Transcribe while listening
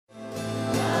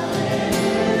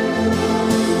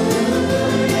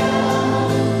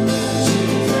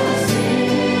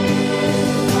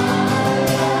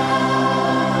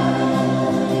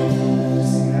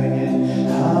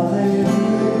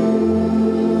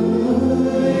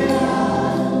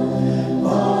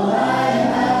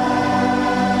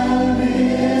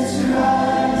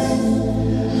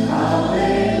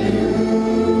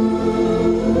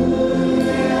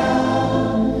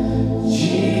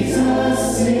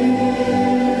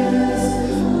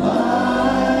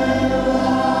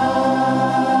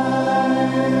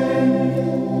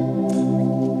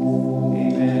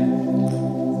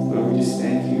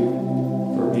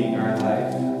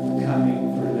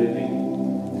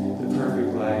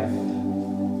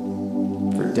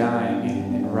Lord, dying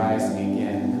and rising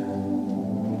again.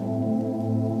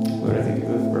 Lord, I think of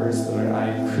the verse, Lord, I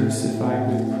am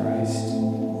crucified with Christ.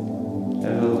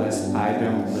 Nevertheless, I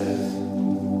don't live,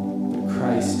 but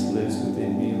Christ lives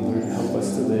within me. Lord, help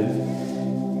us to live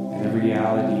in the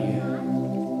reality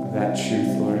of that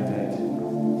truth, Lord, that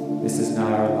this is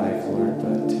not our life, Lord,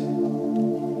 but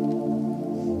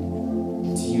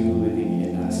it's you living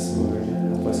in us, Lord.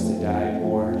 Help us to die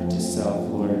more to self,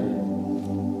 Lord,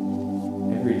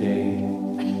 every day,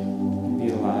 and be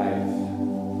alive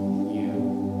in you.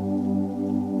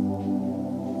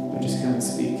 Lord, just come and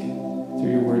speak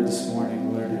through your word this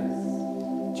morning, Lord.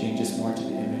 Change us more to the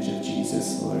image of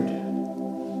Jesus, Lord.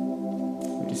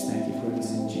 We just thank you for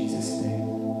this in Jesus' name.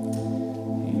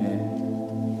 Amen.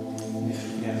 You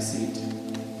can have a seat.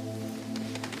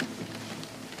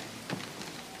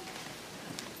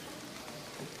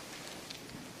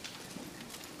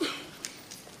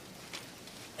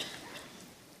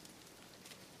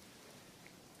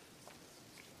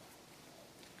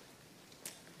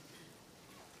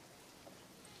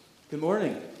 Good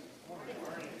morning.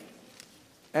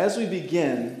 As we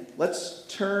begin, let's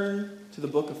turn to the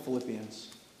book of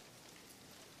Philippians.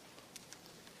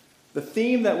 The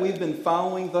theme that we've been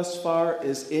following thus far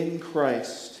is in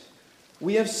Christ.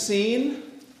 We have seen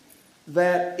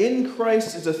that in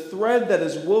Christ is a thread that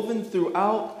is woven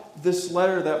throughout this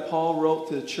letter that Paul wrote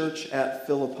to the church at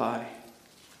Philippi.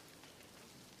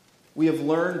 We have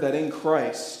learned that in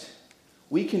Christ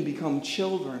we can become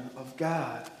children of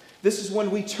God. This is when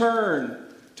we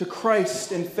turn to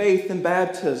Christ in faith and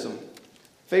baptism,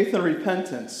 faith and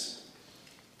repentance.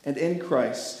 And in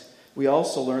Christ, we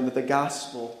also learn that the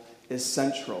gospel is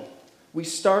central. We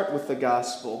start with the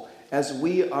gospel as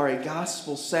we are a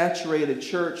gospel-saturated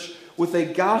church with a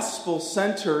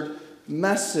gospel-centered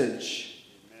message.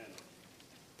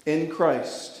 In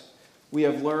Christ, we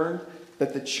have learned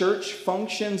that the church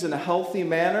functions in a healthy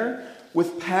manner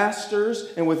with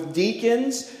pastors and with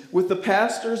deacons, with the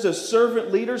pastors as servant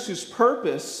leaders whose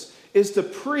purpose is to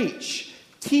preach,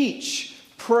 teach,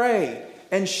 pray,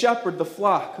 and shepherd the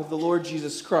flock of the Lord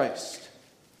Jesus Christ.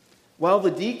 While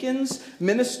the deacons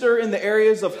minister in the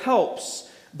areas of helps,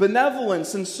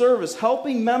 benevolence, and service,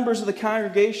 helping members of the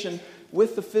congregation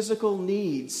with the physical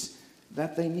needs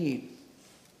that they need.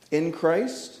 In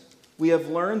Christ, we have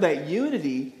learned that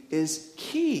unity is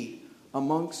key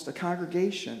amongst a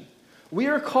congregation. We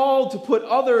are called to put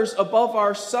others above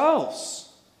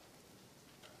ourselves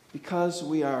because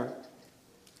we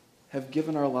have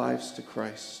given our lives to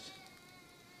Christ.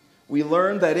 We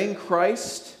learn that in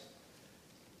Christ,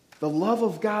 the love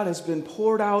of God has been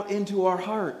poured out into our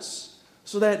hearts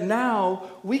so that now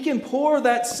we can pour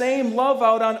that same love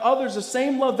out on others, the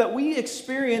same love that we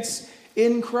experience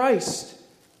in Christ.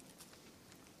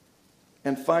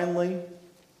 And finally,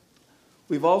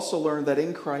 we've also learned that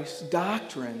in Christ,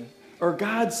 doctrine or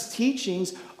God's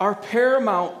teachings are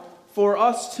paramount for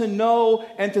us to know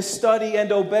and to study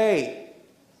and obey.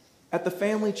 At the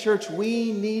family church,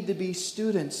 we need to be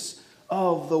students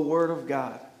of the Word of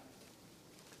God.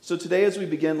 So today as we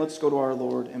begin, let's go to our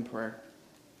Lord in prayer.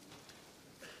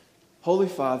 Holy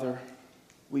Father,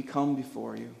 we come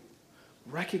before you,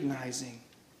 recognizing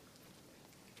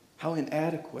how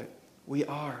inadequate we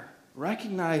are,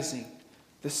 recognizing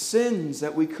the sins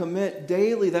that we commit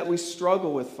daily, that we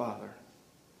struggle with, Father.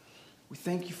 We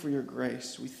thank you for your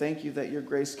grace. We thank you that your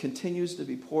grace continues to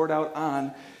be poured out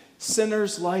on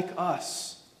sinners like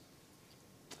us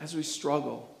as we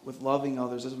struggle with loving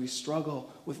others, as we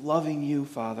struggle with loving you,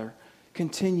 Father.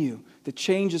 Continue to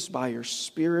change us by your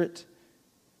Spirit.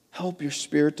 Help your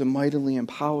Spirit to mightily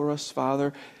empower us,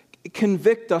 Father.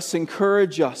 Convict us,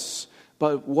 encourage us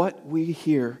by what we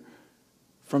hear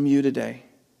from you today.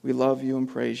 We love you and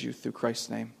praise you through Christ's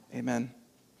name. Amen.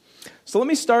 So let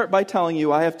me start by telling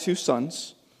you I have two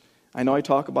sons. I know I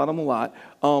talk about them a lot.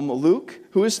 Luke,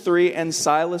 who is 3, and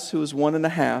Silas, who is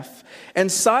 1.5.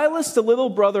 And Silas, the little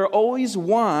brother, always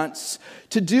wants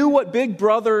to do what big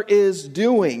brother is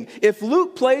doing. If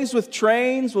Luke plays with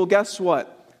trains, well, guess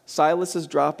what? Silas is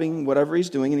dropping whatever he's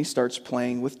doing and he starts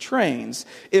playing with trains.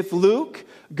 If Luke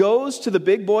goes to the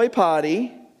big boy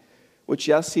potty, which,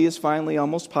 yes, he is finally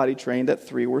almost potty trained at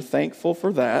 3. We're thankful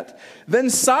for that. Then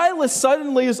Silas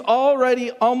suddenly is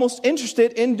already almost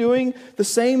interested in doing the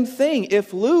same thing.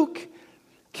 If Luke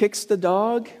kicks the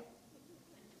dog,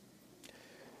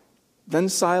 then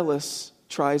Silas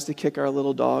tries to kick our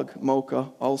little dog, Mocha,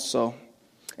 also.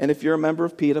 And if you're a member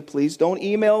of PETA, please don't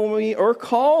email me or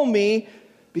call me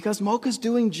because Mocha's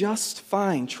doing just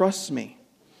fine. Trust me.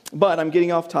 But I'm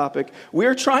getting off topic.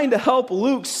 We're trying to help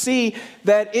Luke see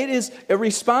that it is a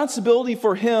responsibility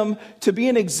for him to be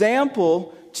an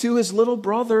example to his little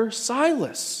brother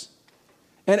Silas.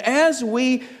 And as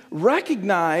we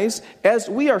recognize, as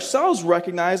we ourselves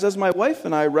recognize, as my wife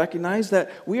and I recognize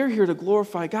that we are here to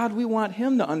glorify God, we want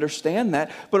him to understand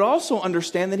that, but also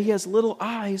understand that he has little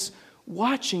eyes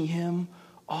watching him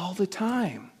all the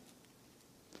time.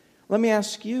 Let me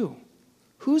ask you,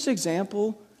 whose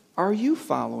example are you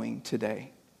following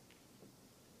today?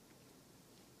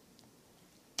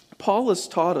 Paul has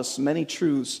taught us many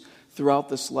truths throughout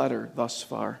this letter thus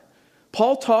far.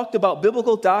 Paul talked about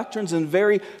biblical doctrines in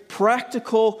very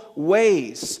practical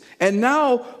ways. And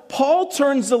now Paul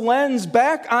turns the lens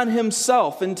back on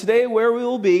himself. And today where we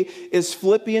will be is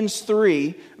Philippians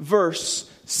 3, verse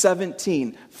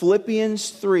 17.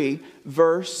 Philippians 3,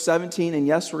 verse 17. And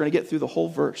yes, we're going to get through the whole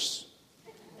verse.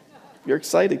 You're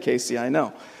excited, Casey, I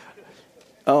know.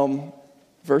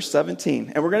 Verse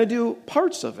 17. And we're going to do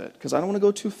parts of it because I don't want to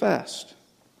go too fast.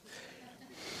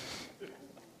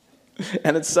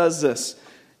 And it says this: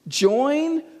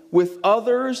 join with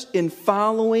others in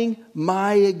following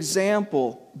my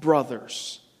example,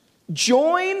 brothers.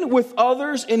 Join with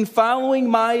others in following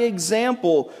my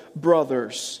example,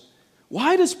 brothers.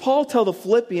 Why does Paul tell the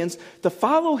Philippians to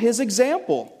follow his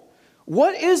example?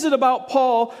 What is it about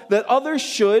Paul that others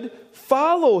should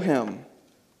follow him?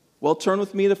 Well, turn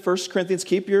with me to 1 Corinthians.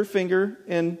 Keep your finger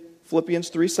in Philippians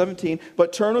 3:17,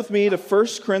 but turn with me to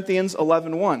 1 Corinthians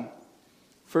 11:1.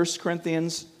 1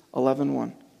 Corinthians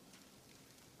 11:1.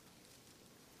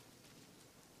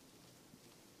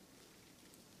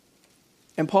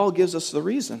 And Paul gives us the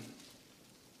reason.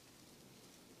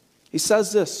 He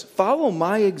says this: follow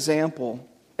my example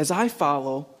as I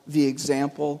follow the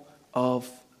example of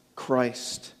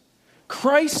Christ.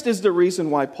 Christ is the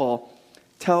reason why Paul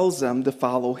tells them to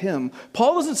follow him.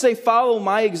 Paul doesn't say follow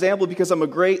my example because I'm a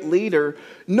great leader,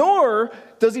 nor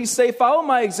does he say follow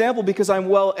my example because I'm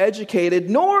well educated,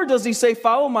 nor does he say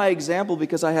follow my example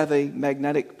because I have a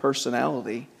magnetic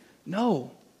personality.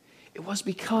 No, it was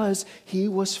because he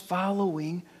was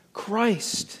following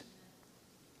Christ.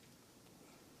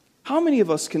 How many of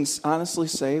us can honestly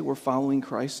say we're following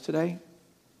Christ today?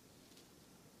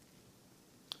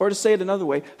 Or to say it another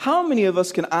way, how many of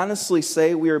us can honestly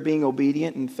say we are being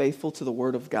obedient and faithful to the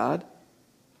Word of God?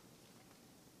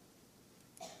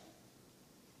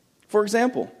 For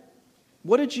example,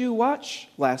 what did you watch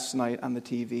last night on the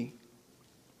TV?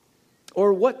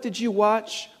 Or what did you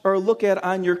watch or look at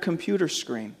on your computer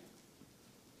screen?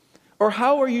 Or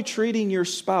how are you treating your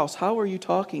spouse? How are you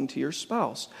talking to your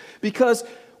spouse? Because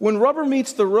when rubber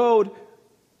meets the road,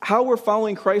 how we're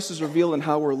following Christ is revealed in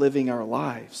how we're living our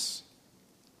lives.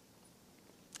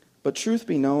 But truth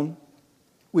be known,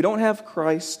 we don't have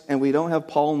Christ and we don't have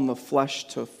Paul in the flesh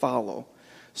to follow.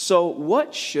 So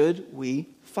what should we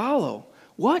follow?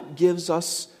 What gives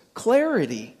us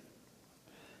clarity?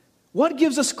 What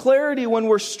gives us clarity when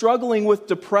we're struggling with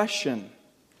depression?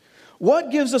 What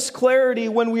gives us clarity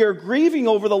when we are grieving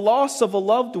over the loss of a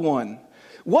loved one?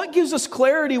 What gives us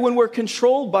clarity when we're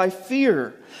controlled by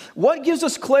fear? What gives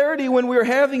us clarity when we're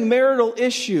having marital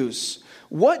issues?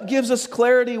 What gives us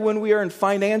clarity when we are in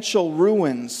financial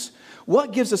ruins?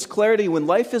 What gives us clarity when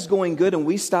life is going good and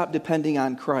we stop depending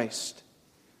on Christ?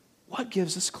 What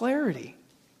gives us clarity?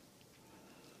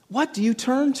 What do you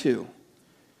turn to?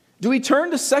 Do we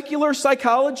turn to secular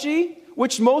psychology,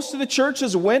 which most of the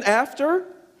churches went after?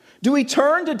 Do we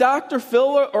turn to Dr.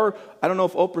 Phil, or I don't know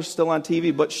if Oprah's still on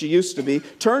TV, but she used to be.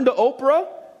 Turn to Oprah?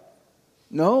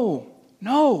 No.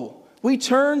 We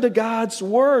turn to God's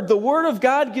Word. The Word of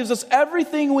God gives us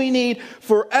everything we need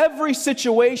for every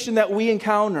situation that we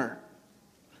encounter.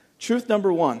 Truth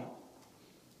number one.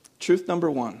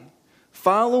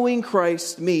 Following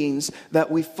Christ means that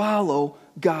we follow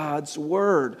God's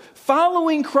Word.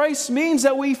 Following Christ means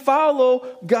that we follow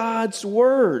God's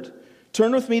Word.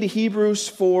 Turn with me to Hebrews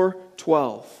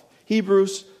 4:12.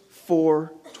 Hebrews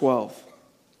 4:12.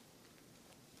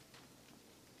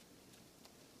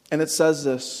 And it says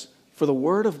this: for the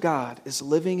Word of God is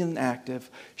living and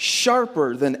active,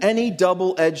 sharper than any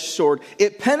double-edged sword.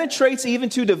 It penetrates even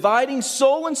to dividing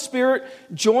soul and spirit,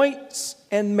 joints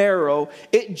and marrow.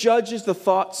 It judges the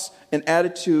thoughts and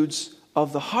attitudes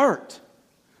of the heart.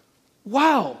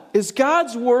 Wow, is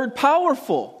God's Word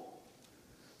powerful?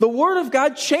 The Word of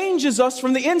God changes us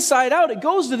from the inside out. It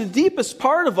goes to the deepest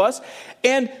part of us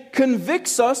and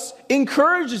convicts us,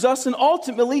 encourages us, and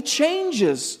ultimately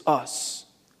changes us.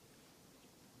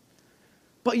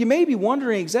 But you may be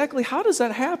wondering exactly how does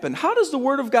that happen? How does the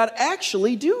Word of God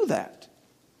actually do that?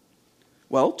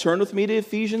 Well, turn with me to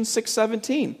Ephesians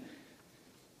 6:17.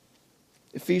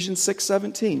 Ephesians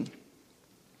 6:17.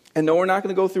 And no, we're not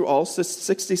going to go through all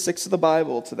 66 of the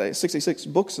Bible today, 66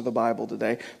 books of the Bible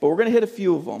today, but we're going to hit a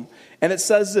few of them. And it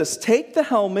says this: take the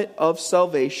helmet of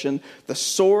salvation, the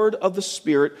sword of the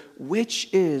Spirit, which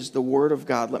is the Word of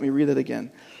God. Let me read it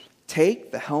again.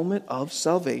 Take the helmet of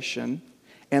salvation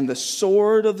and the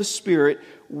sword of the Spirit,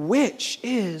 which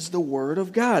is the Word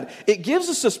of God. It gives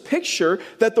us this picture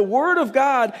that the Word of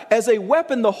God, as a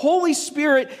weapon, the Holy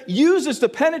Spirit uses to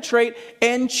penetrate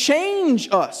and change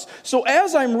us. So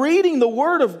as I'm reading the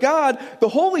Word of God, the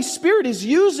Holy Spirit is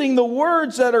using the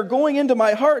words that are going into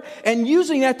my heart and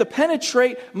using that to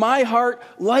penetrate my heart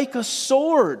like a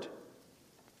sword.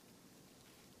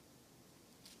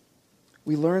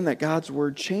 We learn that God's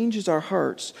Word changes our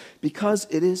hearts because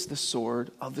it is the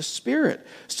sword of the Spirit.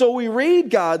 So we read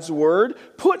God's Word,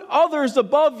 put others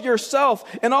above yourself,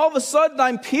 and all of a sudden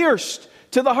I'm pierced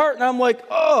to the heart and I'm like,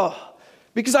 oh,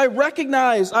 because I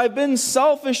recognize I've been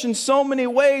selfish in so many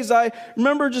ways. I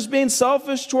remember just being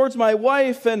selfish towards my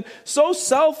wife, and so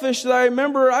selfish that I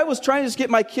remember I was trying to just get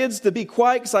my kids to be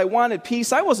quiet because I wanted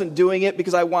peace. I wasn't doing it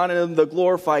because I wanted them to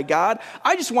glorify God.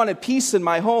 I just wanted peace in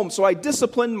my home, so I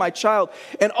disciplined my child.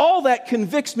 And all that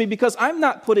convicts me because I'm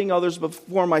not putting others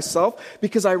before myself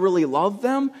because I really love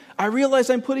them. I realize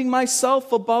I'm putting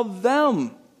myself above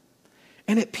them.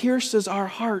 And it pierces our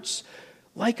hearts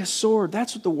like a sword.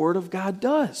 That's what the Word of God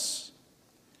does.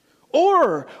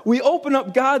 Or we open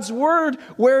up God's Word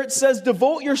where it says,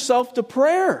 devote yourself to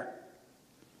prayer.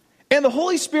 And the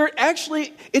Holy Spirit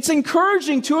actually, it's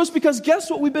encouraging to us because guess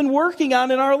what we've been working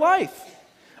on in our life?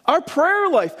 Our prayer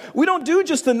life. We don't do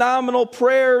just the nominal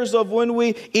prayers of when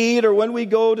we eat or when we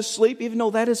go to sleep, even though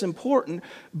that is important.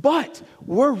 But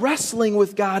we're wrestling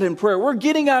with God in prayer. We're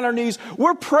getting on our knees.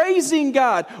 We're praising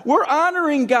God. We're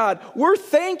honoring God. We're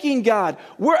thanking God.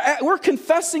 We're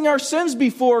confessing our sins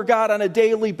before God on a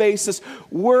daily basis.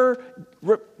 We're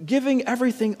giving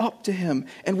everything up to Him.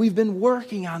 And we've been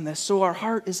working on this, so our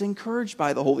heart is encouraged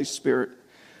by the Holy Spirit.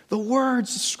 The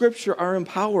words of Scripture are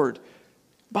empowered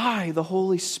by the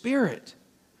Holy Spirit.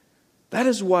 That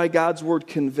is why God's Word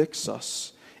convicts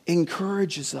us,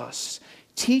 encourages us,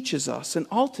 teaches us, and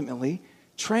ultimately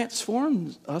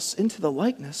transforms us into the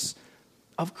likeness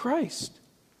of Christ.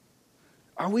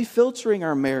 Are we filtering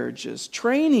our marriages,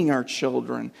 training our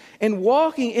children, and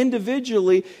walking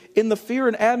individually in the fear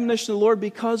and admonition of the Lord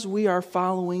because we are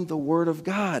following the Word of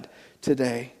God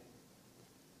today?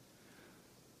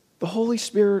 The Holy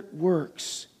Spirit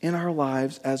works in our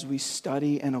lives as we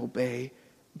study and obey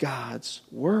God's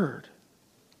Word.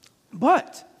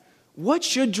 But what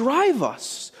should drive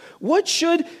us? What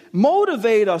should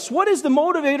motivate us? What is the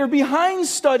motivator behind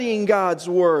studying God's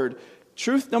Word?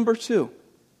 Truth number two.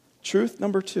 Truth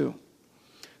number two.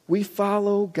 We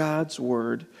follow God's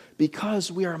Word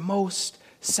because we are most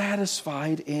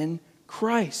satisfied in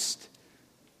Christ.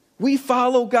 We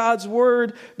follow God's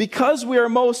Word because we are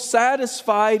most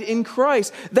satisfied in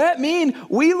Christ. That means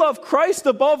we love Christ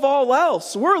above all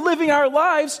else. We're living our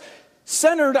lives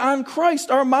centered on Christ.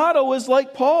 Our motto is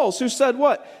like Paul's, who said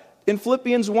what? In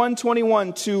Philippians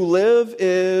 1:21, to live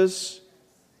is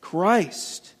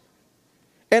Christ.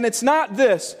 And it's not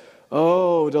this,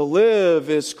 to live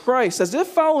is Christ, as if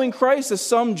following Christ is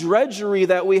some drudgery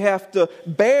that we have to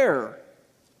bear.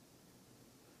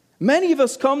 Many of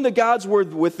us come to God's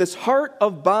Word with this heart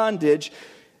of bondage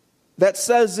that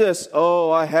says this,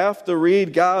 I have to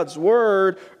read God's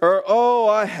Word, or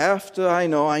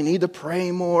I need to pray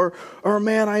more, or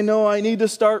man, I know I need to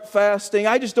start fasting.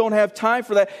 I just don't have time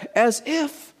for that. As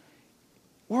if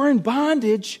we're in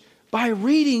bondage by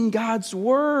reading God's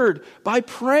Word, by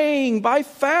praying, by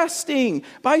fasting,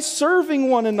 by serving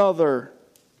one another.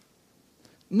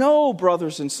 No,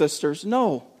 brothers and sisters,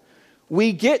 no.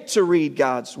 We get to read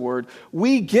God's Word.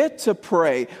 We get to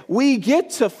pray. We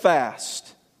get to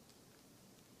fast.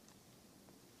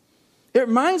 It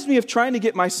reminds me of trying to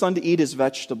get my son to eat his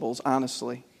vegetables,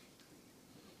 honestly.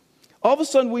 All of a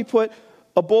sudden we put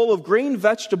a bowl of green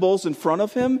vegetables in front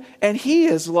of him, and he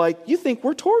is like, you think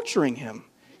we're torturing him.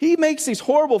 He makes these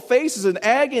horrible faces in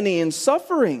agony and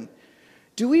suffering.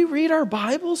 Do we read our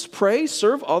Bibles, pray,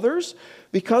 serve others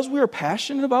because we are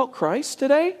passionate about Christ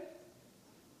today?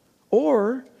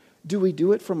 Or do we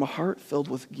do it from a heart filled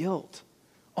with guilt?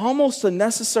 Almost a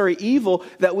necessary evil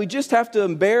that we just have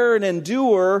to bear and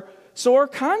endure so our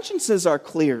consciences are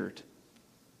cleared.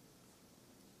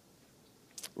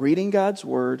 Reading God's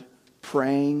Word,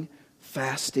 praying,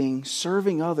 fasting,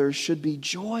 serving others should be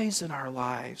joys in our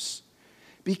lives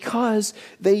because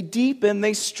they deepen,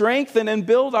 they strengthen, and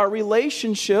build our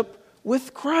relationship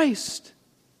with Christ.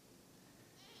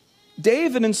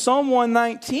 David in Psalm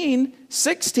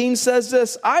 119:16 says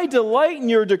this, I delight in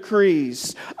your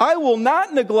decrees. I will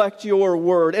not neglect your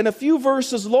word. And a few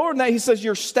verses lower than that, he says,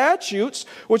 your statutes,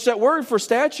 which that word for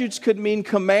statutes could mean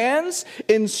commands,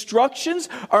 instructions,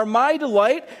 are my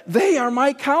delight. They are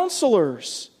my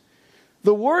counselors.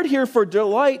 The word here for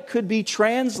delight could be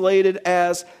translated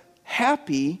as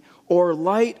happy or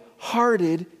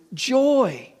light-hearted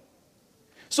joy.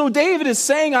 So David is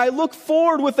saying, I look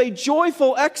forward with a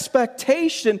joyful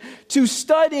expectation to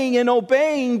studying and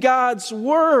obeying God's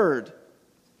word.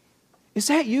 Is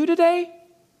that you today?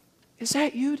 Is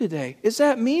that you today? Is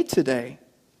that me today?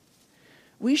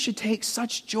 We should take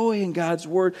such joy in God's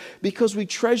word because we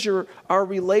treasure our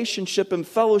relationship and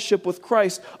fellowship with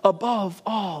Christ above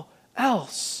all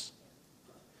else.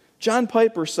 John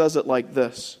Piper says it like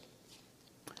this.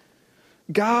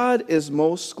 God is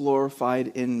most glorified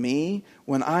in me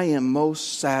when I am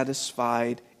most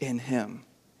satisfied in Him.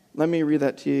 Let me read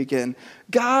that to you again.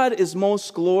 God is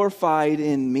most glorified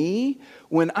in me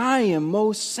when I am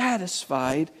most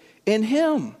satisfied in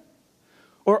Him.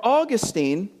 Or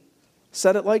Augustine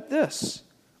said it like this.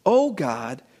 Oh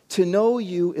God, to know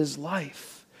you is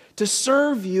life. To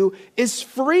serve you is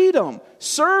freedom.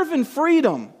 Serve in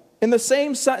freedom. In the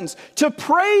same sentence, to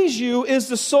praise you is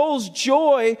the soul's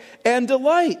joy and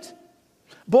delight.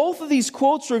 Both of these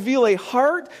quotes reveal a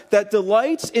heart that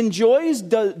delights, enjoys,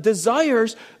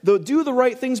 desires, do the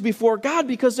right things before God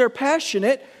because they're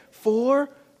passionate for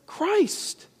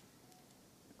Christ.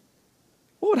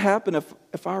 What would happen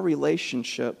if our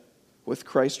relationship with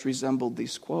Christ resembled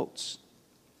these quotes?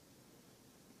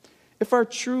 If our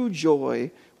true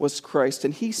joy was Christ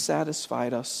and He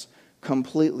satisfied us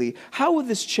completely, how would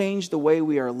this change the way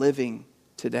we are living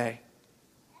today?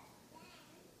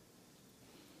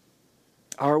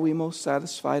 Are we most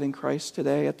satisfied in Christ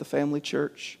today at the family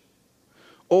church?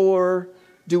 Or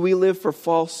do we live for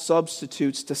false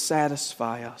substitutes to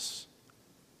satisfy us?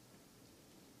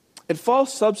 And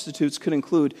false substitutes could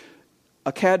include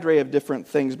a cadre of different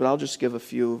things, but I'll just give a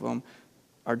few of them.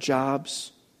 Our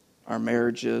jobs, our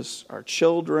marriages, our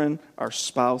children, our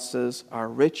spouses, our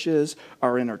riches,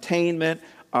 our entertainment,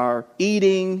 our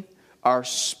eating, our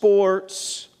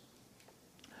sports.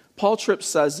 Paul Tripp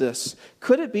says this,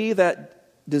 could it be that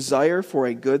desire for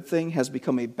a good thing has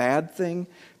become a bad thing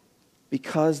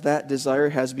because that desire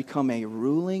has become a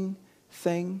ruling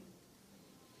thing?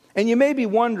 And you may be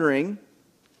wondering,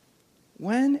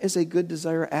 when is a good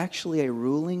desire actually a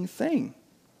ruling thing?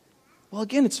 Well,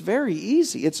 again, it's very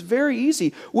easy. It's very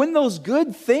easy. When those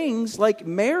good things like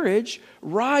marriage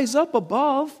rise up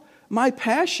above my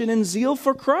passion and zeal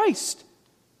for Christ.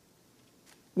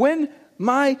 When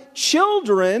my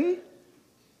children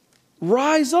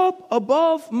rise up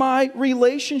above my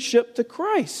relationship to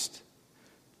Christ.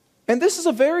 And this is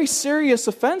a very serious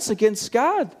offense against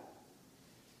God.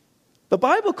 The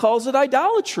Bible calls it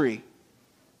idolatry.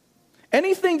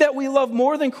 Anything that we love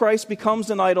more than Christ becomes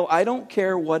an idol. I don't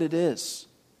care what it is.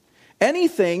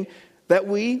 Anything that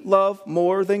we love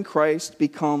more than Christ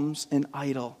becomes an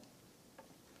idol.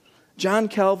 John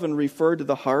Calvin referred to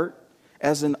the heart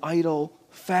as an idol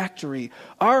factory.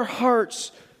 Our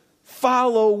hearts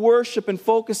follow, worship, and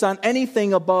focus on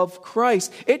anything above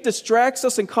Christ. It distracts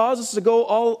us and causes us to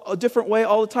go a different way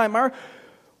all the time.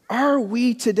 Are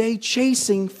we today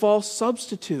chasing false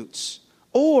substitutes?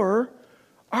 Or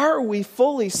are we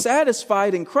fully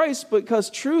satisfied in Christ? Because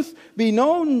truth be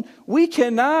known, we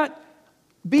cannot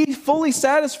be fully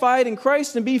satisfied in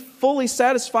Christ and be fully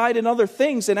satisfied in other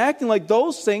things and acting like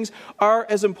those things are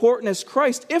as important as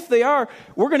Christ. If they are,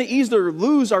 we're going to either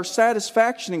lose our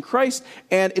satisfaction in Christ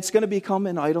and it's going to become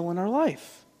an idol in our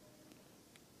life.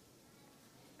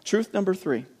 Truth number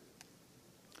 3.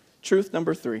 Truth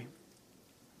number 3.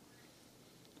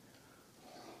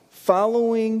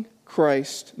 Following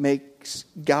Christ makes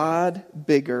God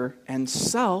bigger and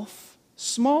self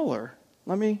smaller.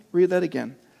 Let me read that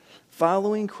again.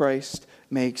 Following Christ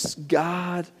makes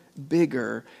God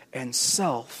bigger and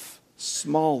self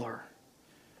smaller.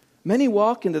 Many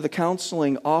walk into the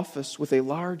counseling office with a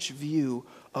large view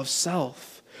of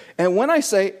self. And when I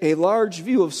say a large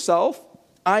view of self,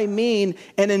 I mean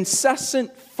an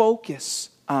incessant focus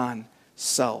on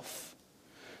self.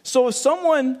 So if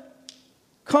someone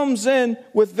comes in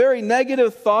with very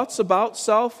negative thoughts about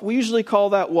self, we usually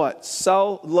call that what?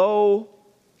 Low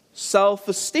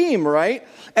self-esteem, right?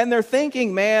 And they're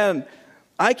thinking, man,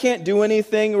 I can't do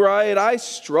anything right. I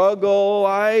struggle.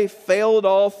 I fail at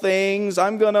all things.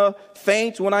 I'm going to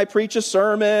faint when I preach a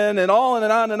sermon and on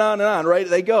and on and on and on, right?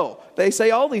 They go. They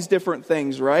say all these different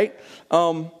things, right?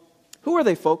 Who are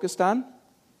they focused on?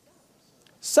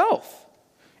 Self.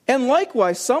 And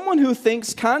likewise, someone who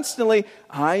thinks constantly,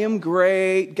 I am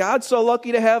great, God's so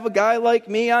lucky to have a guy like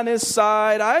me on his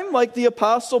side, I'm like the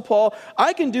Apostle Paul,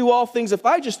 I can do all things, if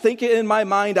I just think it in my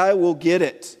mind, I will get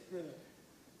it.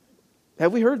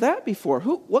 Have we heard that before?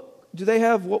 What do they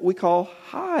have what we call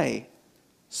high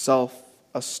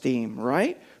self-esteem,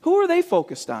 right? Who are they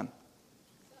focused on?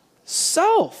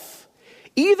 Self.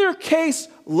 Either case,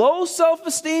 low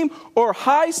self-esteem or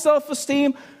high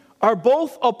self-esteem are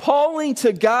both appalling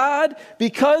to God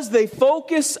because they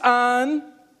focus on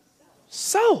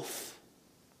self.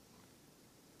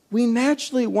 We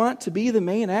naturally want to be the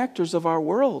main actors of our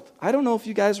world. I don't know if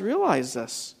you guys realize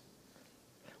this.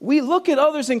 We look at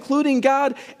others, including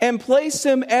God, and place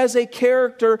Him as a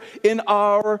character in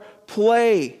our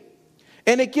play.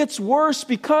 And it gets worse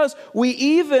because we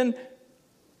even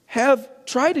have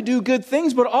tried to do good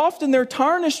things, but often they're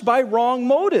tarnished by wrong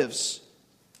motives.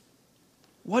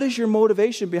 What is your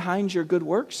motivation behind your good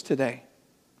works today?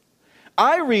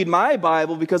 I read my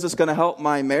Bible because it's going to help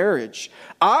my marriage.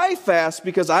 I fast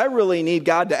because I really need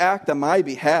God to act on my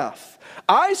behalf.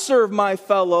 I serve my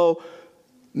fellow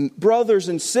brothers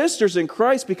and sisters in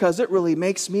Christ because it really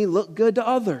makes me look good to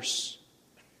others.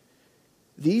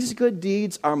 These good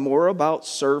deeds are more about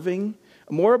serving,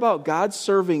 more about God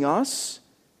serving us,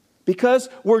 because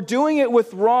we're doing it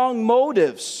with wrong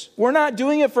motives. We're not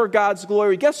doing it for God's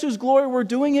glory. Guess whose glory we're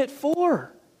doing it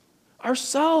for?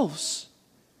 Ourselves.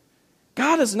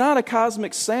 God is not a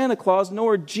cosmic Santa Claus,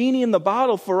 nor a genie in the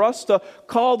bottle for us to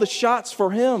call the shots for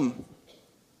Him.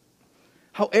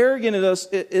 How arrogant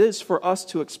it is for us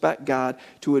to expect God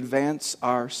to advance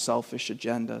our selfish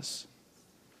agendas,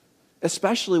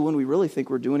 especially when we really think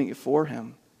we're doing it for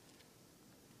Him.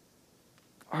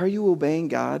 Are you obeying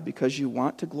God because you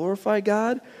want to glorify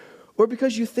God, or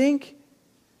because you think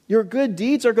your good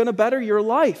deeds are going to better your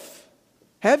life?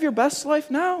 Have your best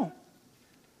life now.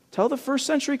 Tell the first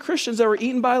century Christians that were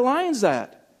eaten by lions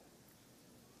that.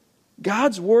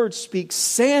 God's word speaks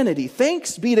sanity.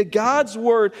 Thanks be to God's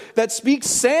word that speaks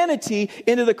sanity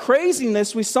into the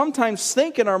craziness we sometimes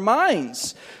think in our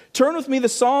minds. Turn with me to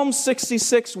Psalm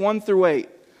 66, 1 through 8.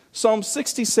 Psalm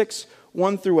 66,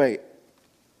 1 through 8.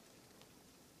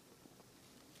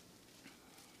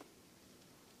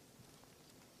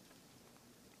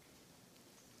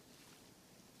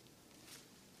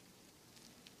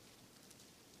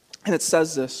 And it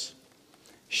says this: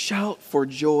 shout for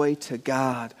joy to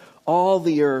God, all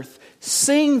the earth.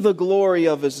 Sing the glory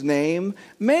of His name.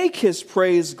 Make His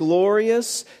praise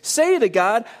glorious. Say to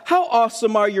God, how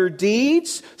awesome are your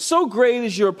deeds. So great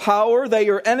is your power that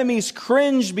your enemies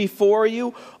cringe before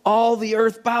you. All the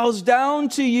earth bows down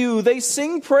to you. They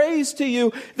sing praise to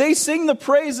you. They sing the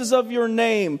praises of your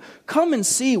name. Come and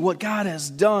see what God has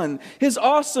done, His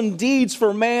awesome deeds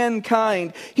for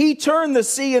mankind. He turned the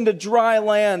sea into dry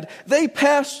land. They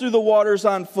passed through the waters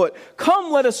on foot.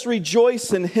 Come, let us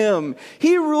rejoice in Him.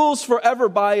 He rules forever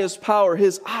by His power.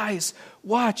 His eyes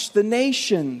watch the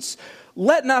nations.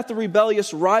 Let not the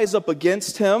rebellious rise up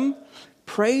against Him.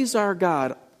 Praise our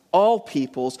God, all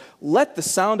peoples. Let the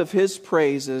sound of His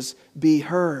praises be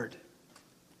heard.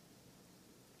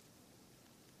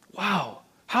 Wow,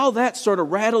 how that sort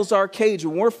of rattles our cage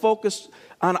when we're focused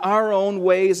on our own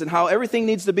ways and how everything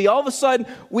needs to be. All of a sudden,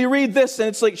 we read this and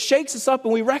it's like shakes us up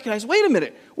and we recognize, wait a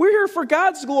minute, we're here for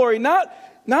God's glory, not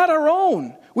our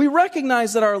own. We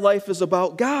recognize that our life is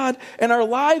about God, and our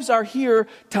lives are here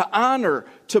to honor,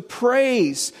 to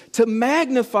praise, to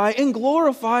magnify and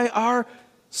glorify our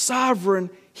sovereign,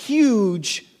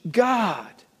 huge God.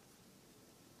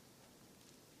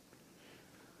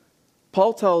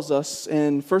 Paul tells us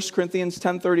in 1 Corinthians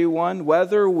 10:31,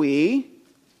 whether we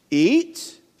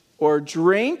eat or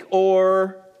drink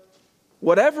or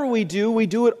whatever we do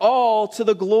it all to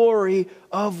the glory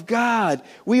of God.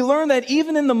 We learn that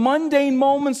even in the mundane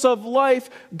moments of life,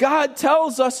 God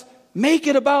tells us, make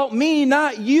it about me,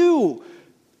 not you.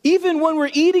 Even when we're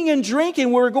eating and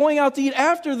drinking, we're going out to eat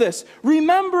after this.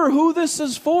 Remember who this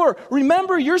is for.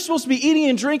 Remember, you're supposed to be eating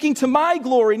and drinking to my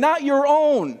glory, not your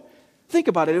own. Think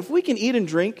about it. If we can eat and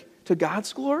drink to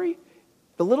God's glory,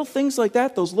 the little things like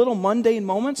that, those little mundane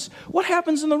moments, what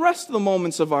happens in the rest of the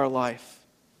moments of our life?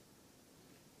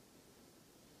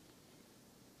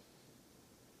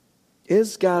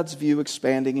 Is God's view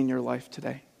expanding in your life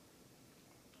today?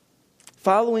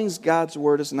 Following God's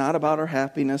word is not about our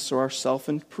happiness or our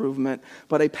self-improvement,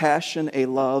 but a passion, a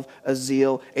love, a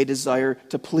zeal, a desire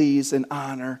to please and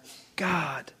honor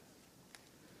God.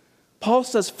 Paul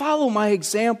says, follow my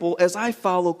example as I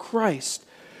follow Christ.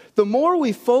 The more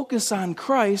we focus on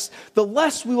Christ, the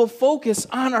less we will focus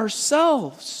on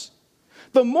ourselves.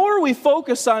 The more we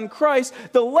focus on Christ,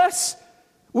 the less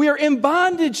We are in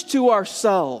bondage to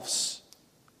ourselves.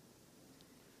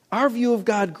 Our view of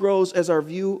God grows as our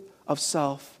view of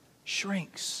self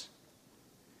shrinks.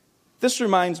 This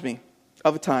reminds me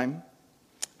of a time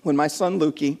when my son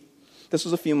Lukey, this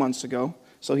was a few months ago,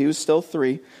 so he was still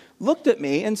 3, looked at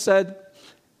me and said,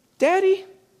 "Daddy,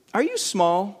 are you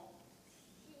small?"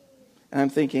 And I'm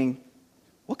thinking,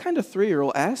 what kind of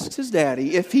 3-year-old asks his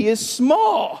daddy if he is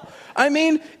small? I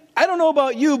mean, I don't know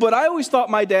about you, but I always thought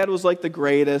my dad was like the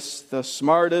greatest, the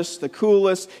smartest, the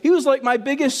coolest. He was like my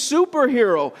biggest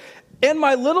superhero. And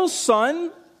my little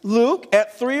son, Luke,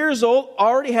 at 3 years old,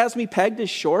 already has me pegged as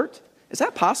short. Is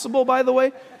that possible, by the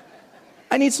way?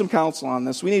 I need some counsel on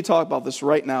this. We need to talk about this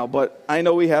right now, but I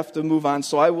know we have to move on,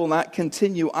 so I will not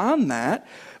continue on that.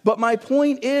 But my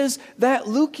point is that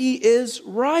Lukey is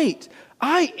right.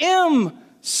 I am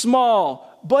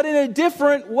small, but in a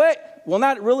different way. Well,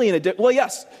 not really in a different... Well,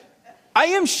 yes, I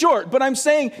am short, but I'm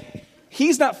saying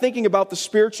he's not thinking about the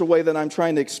spiritual way that I'm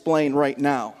trying to explain right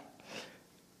now.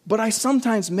 But I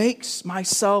sometimes make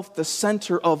myself the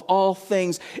center of all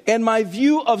things, and my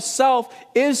view of self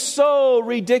is so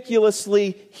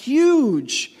ridiculously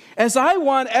huge. As I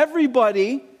want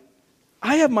everybody,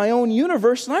 I have my own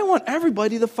universe, and I want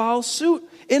everybody to follow suit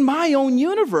in my own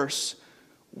universe.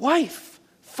 Wife,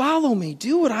 follow me.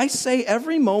 Do what I say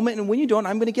every moment, and when you don't,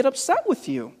 I'm going to get upset with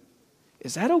you.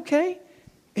 Is that okay?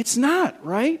 It's not,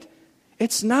 right?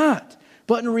 It's not.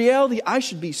 But in reality, I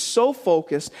should be so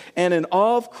focused and in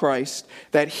awe of Christ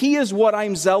that He is what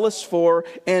I'm zealous for.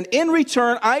 And in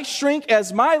return, I shrink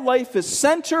as my life is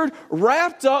centered,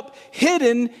 wrapped up,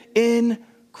 hidden in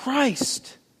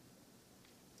Christ.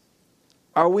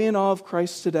 Are we in awe of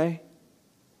Christ today?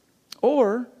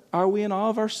 Or are we in awe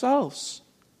of ourselves?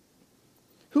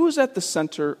 Who is at the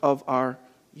center of our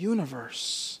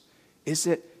universe? Is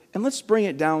it, and let's bring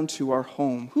it down to our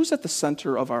home. Who's at the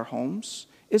center of our homes?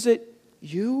 Is it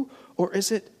you or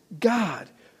is it God?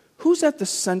 Who's at the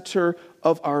center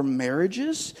of our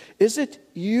marriages? Is it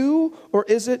you or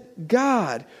is it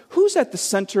God? Who's at the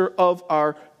center of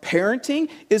our parenting?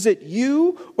 Is it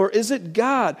you or is it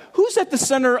God? Who's at the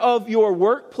center of your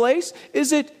workplace?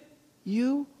 Is it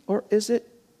you or is it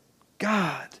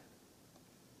God?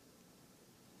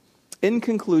 In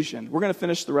conclusion, we're going to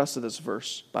finish the rest of this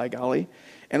verse, by golly.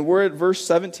 And we're at verse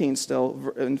 17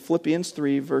 still, in Philippians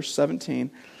 3, verse 17.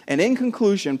 And in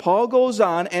conclusion, Paul goes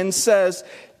on and says,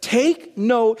 take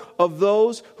note of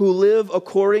those who live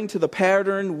according to the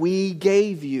pattern we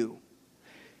gave you.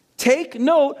 Take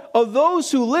note of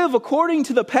those who live according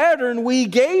to the pattern we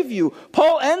gave you.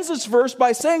 Paul ends this verse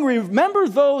by saying, remember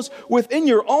those within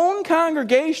your own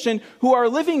congregation who are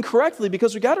living correctly,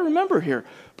 because we got to remember here,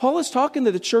 Paul is talking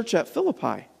to the church at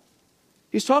Philippi.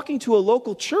 He's talking to a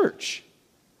local church.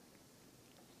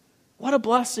 What a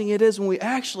blessing it is when we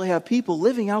actually have people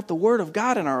living out the Word of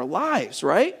God in our lives,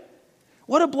 right?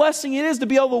 What a blessing it is to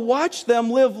be able to watch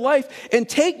them live life and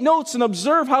take notes and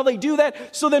observe how they do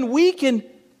that, so then we can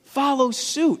follow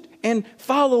suit and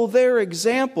follow their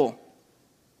example.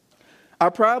 I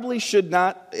probably should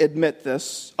not admit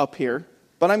this up here,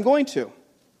 but I'm going to.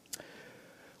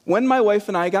 When my wife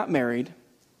and I got married,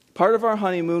 part of our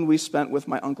honeymoon we spent with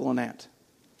my uncle and aunt.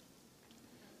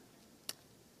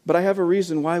 But I have a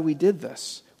reason why we did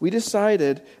this. We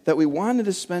decided that we wanted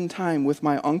to spend time with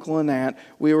my uncle and aunt.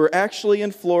 We were actually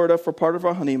in Florida for part of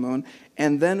our honeymoon,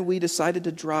 and then we decided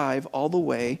to drive all the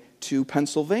way to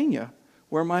Pennsylvania,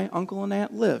 where my uncle and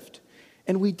aunt lived.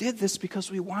 And we did this because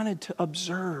we wanted to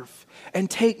observe and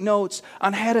take notes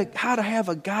on how to have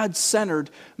a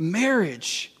God-centered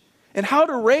marriage and how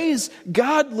to raise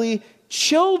godly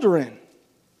children.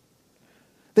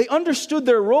 They understood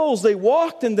their roles. They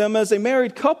walked in them as a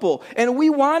married couple. And we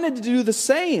wanted to do the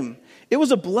same. It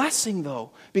was a blessing,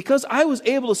 though, because I was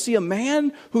able to see a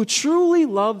man who truly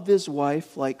loved his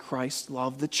wife like Christ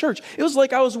loved the church. It was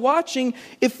like I was watching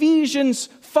Ephesians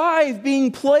 5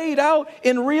 being played out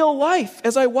in real life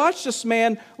as I watched this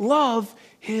man love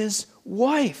his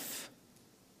wife.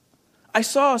 I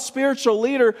saw a spiritual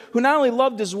leader who not only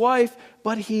loved his wife,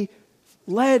 but he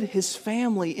led his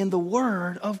family in the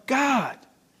Word of God.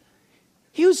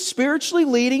 He was spiritually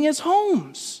leading his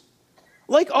homes,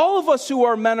 like all of us who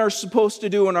are men are supposed to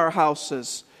do in our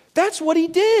houses. That's what he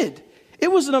did.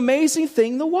 It was an amazing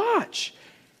thing to watch.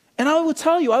 And I will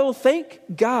tell you, I will thank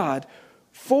God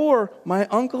for my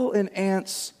uncle and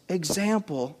aunt's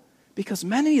example, because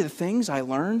many of the things I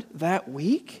learned that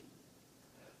week,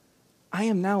 I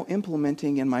am now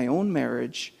implementing in my own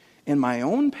marriage, in my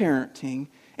own parenting,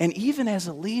 and even as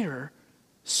a leader,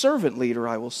 servant leader,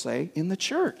 I will say, in the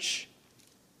church.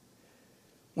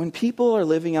 When people are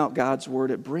living out God's Word,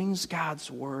 it brings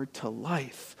God's Word to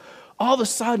life. all of a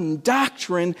sudden,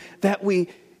 doctrine that we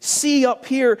see up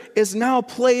here is now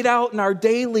played out in our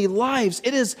daily lives.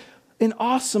 It is an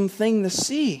awesome thing to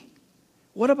see.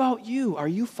 What about you? Are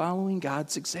you following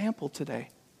God's example today?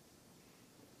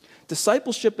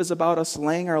 Discipleship is about us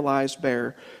laying our lives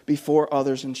bare before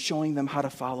others and showing them how to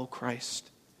follow Christ.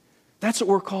 That's what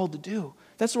we're called to do.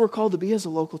 That's what we're called to be as a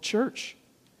local church.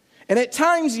 And at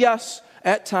times,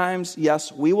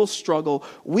 yes, we will struggle,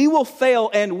 we will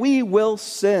fail, and we will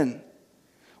sin.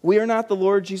 We are not the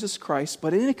Lord Jesus Christ,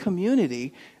 but in a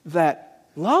community that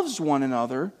loves one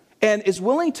another and is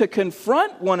willing to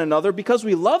confront one another because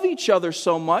we love each other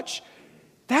so much.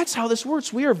 That's how this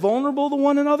works. We are vulnerable to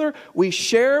one another, we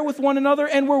share with one another,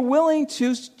 and we're willing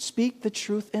to speak the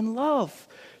truth in love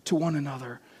to one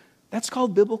another. That's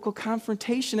called biblical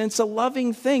confrontation, and it's a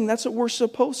loving thing. That's what we're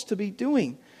supposed to be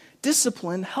doing.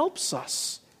 Discipline helps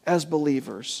us as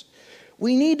believers.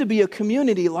 We need to be a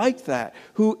community like that,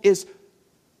 who is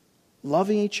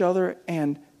loving each other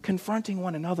and confronting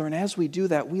one another. And as we do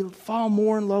that, we fall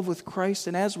more in love with Christ.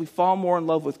 And as we fall more in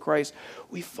love with Christ,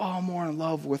 we fall more in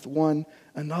love with one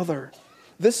another.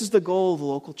 This is the goal of the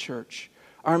local church.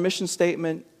 Our mission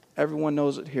statement, everyone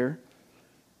knows it here.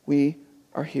 We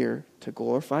are here to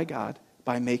glorify God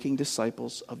by making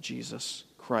disciples of Jesus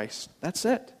Christ. That's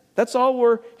it. That's all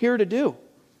we're here to do.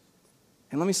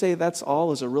 And let me say, that's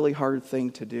all is a really hard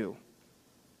thing to do.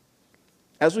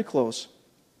 As we close,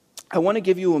 I want to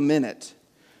give you a minute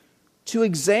to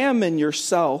examine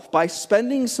yourself by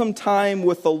spending some time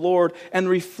with the Lord and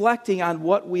reflecting on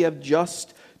what we have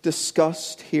just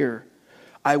discussed here.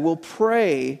 I will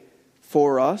pray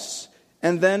for us,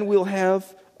 and then we'll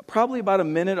have probably about a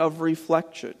minute of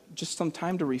reflection, just some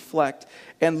time to reflect.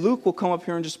 And Luke will come up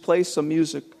here and just play some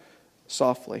music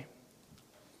softly.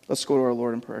 Let's go to our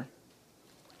Lord in prayer.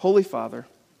 Holy Father,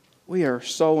 we are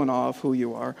so in awe of who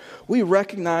you are. We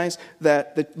recognize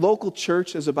that the local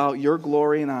church is about your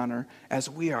glory and honor as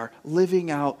we are living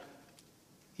out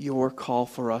your call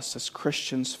for us as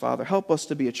Christians, Father. Help us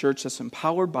to be a church that's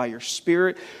empowered by your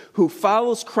Spirit, who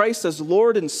follows Christ as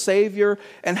Lord and Savior,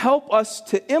 and help us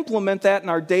to implement that in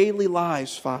our daily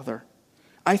lives, Father.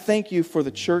 I thank you for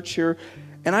the church here,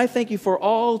 and I thank you for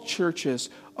all churches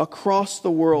across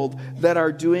the world that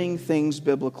are doing things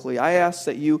biblically. I ask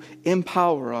that you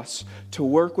empower us to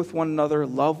work with one another,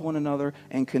 love one another,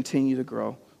 and continue to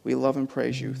grow. We love and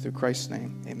praise you through Christ's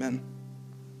name. Amen.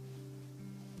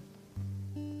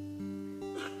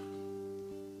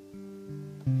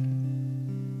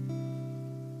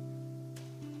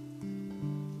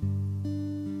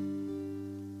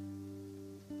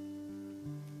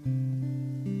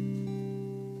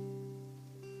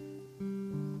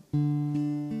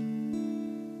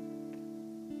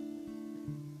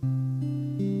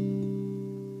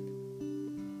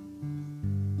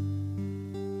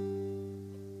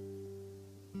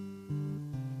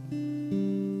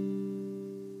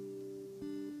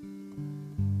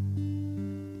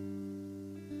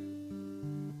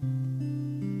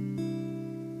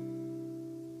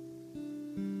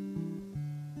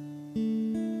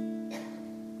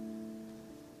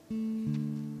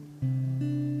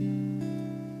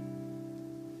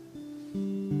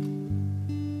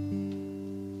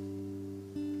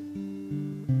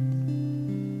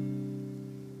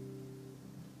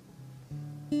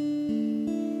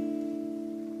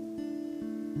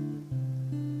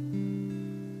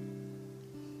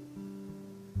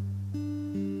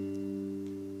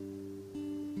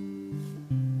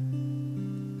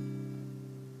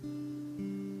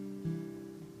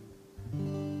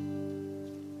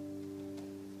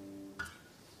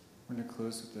 We're going to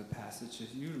close with the passage.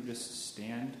 If you just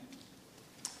stand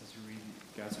as we read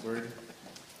God's word.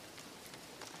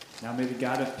 Now may the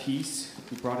God of peace,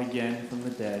 who brought again from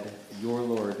the dead your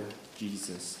Lord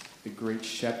Jesus, the great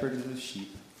shepherd of the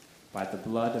sheep, by the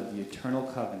blood of the eternal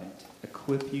covenant,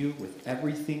 equip you with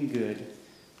everything good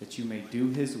that you may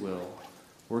do his will,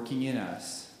 working in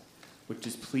us, which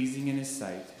is pleasing in his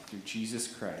sight, through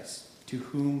Jesus Christ, to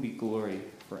whom be glory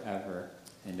forever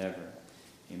and ever.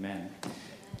 Amen.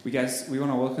 We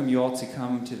want to welcome you all to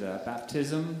come to the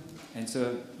baptism, and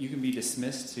so you can be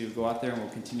dismissed to go out there, and we'll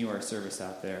continue our service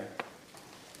out there.